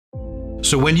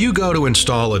So when you go to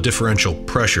install a differential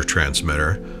pressure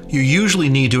transmitter, you usually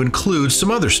need to include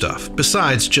some other stuff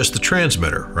besides just the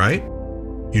transmitter, right?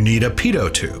 You need a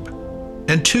pitot tube,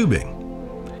 and tubing,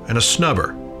 and a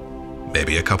snubber,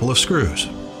 maybe a couple of screws.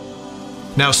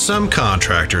 Now, some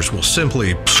contractors will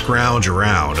simply scrounge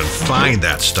around and find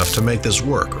that stuff to make this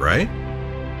work, right?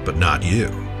 But not you.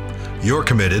 You're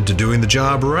committed to doing the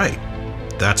job right.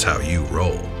 That's how you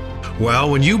roll.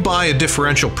 Well, when you buy a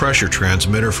differential pressure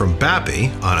transmitter from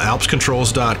BAPI on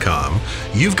alpscontrols.com,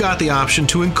 you've got the option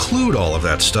to include all of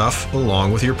that stuff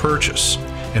along with your purchase.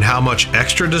 And how much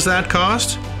extra does that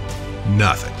cost?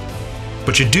 Nothing.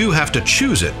 But you do have to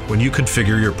choose it when you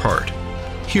configure your part.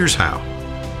 Here's how.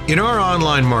 In our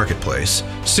online marketplace,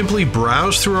 simply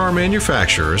browse through our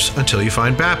manufacturers until you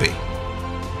find BAPI.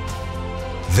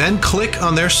 Then click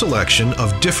on their selection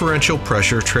of differential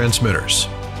pressure transmitters.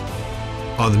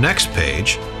 On the next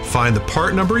page, find the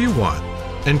part number you want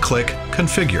and click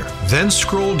Configure. Then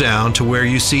scroll down to where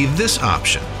you see this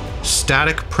option,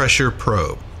 Static Pressure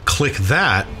Probe. Click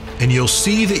that and you'll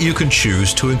see that you can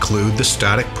choose to include the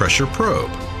static pressure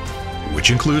probe, which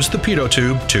includes the pitot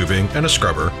tube, tubing, and a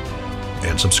scrubber,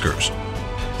 and some screws.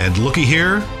 And looky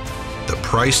here, the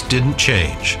price didn't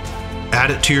change. Add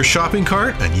it to your shopping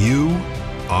cart and you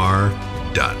are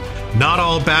done. Not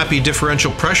all BAPI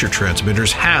differential pressure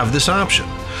transmitters have this option.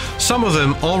 Some of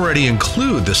them already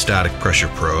include the static pressure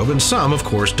probe, and some, of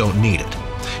course, don't need it.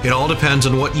 It all depends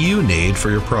on what you need for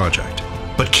your project.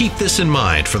 But keep this in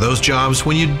mind for those jobs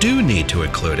when you do need to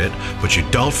include it, but you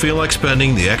don't feel like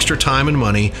spending the extra time and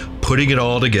money putting it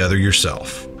all together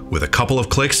yourself. With a couple of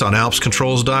clicks on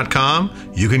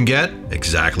alpscontrols.com, you can get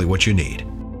exactly what you need.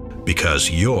 Because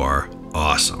you're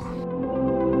awesome.